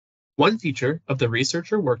One feature of the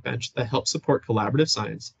Researcher Workbench that helps support collaborative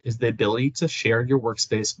science is the ability to share your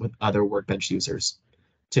workspace with other Workbench users.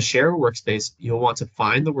 To share a workspace, you'll want to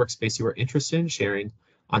find the workspace you are interested in sharing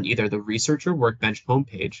on either the Researcher Workbench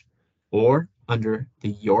homepage or under the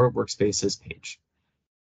Your Workspaces page.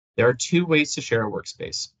 There are two ways to share a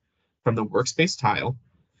workspace: from the Workspace tile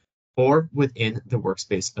or within the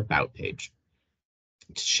Workspace About page.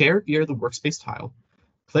 To share via the Workspace tile,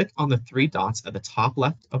 click on the three dots at the top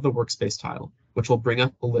left of the Workspace tile, which will bring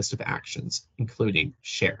up a list of actions, including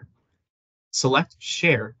Share. Select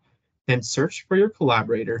Share, then search for your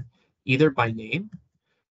collaborator either by name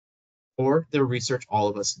or their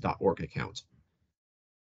researchallofus.org account.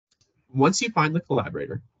 Once you find the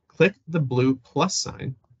collaborator, click the blue plus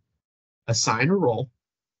sign, assign a role,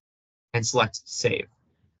 and select Save.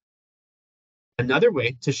 Another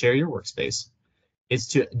way to share your workspace is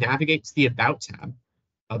to navigate to the About tab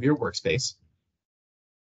of your workspace.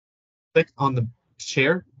 Click on the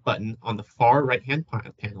Share button on the far right-hand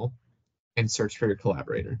panel and search for your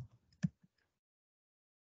collaborator.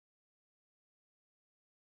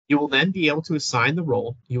 You will then be able to assign the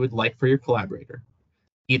role you would like for your collaborator,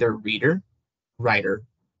 either reader, writer,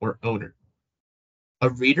 or owner. A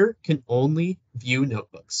reader can only view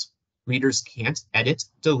notebooks. Readers can't edit,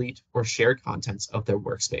 delete, or share contents of their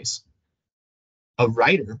workspace. A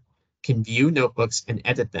writer can view notebooks and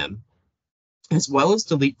edit them, as well as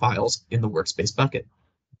delete files in the Workspace bucket,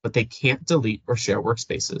 but they can't delete or share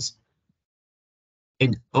workspaces.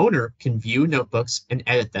 An owner can view notebooks and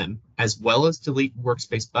edit them, as well as delete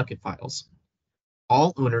Workspace bucket files.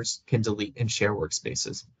 All owners can delete and share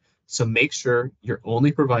workspaces, so make sure you're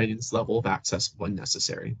only providing this level of access when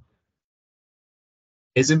necessary.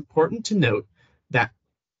 It is important to note that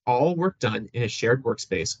all work done in a shared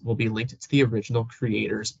workspace will be linked to the original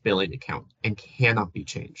creator's billing account and cannot be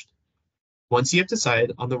changed. Once you have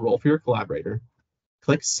decided on the role for your collaborator,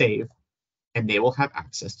 click Save, and they will have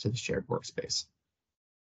access to the shared workspace.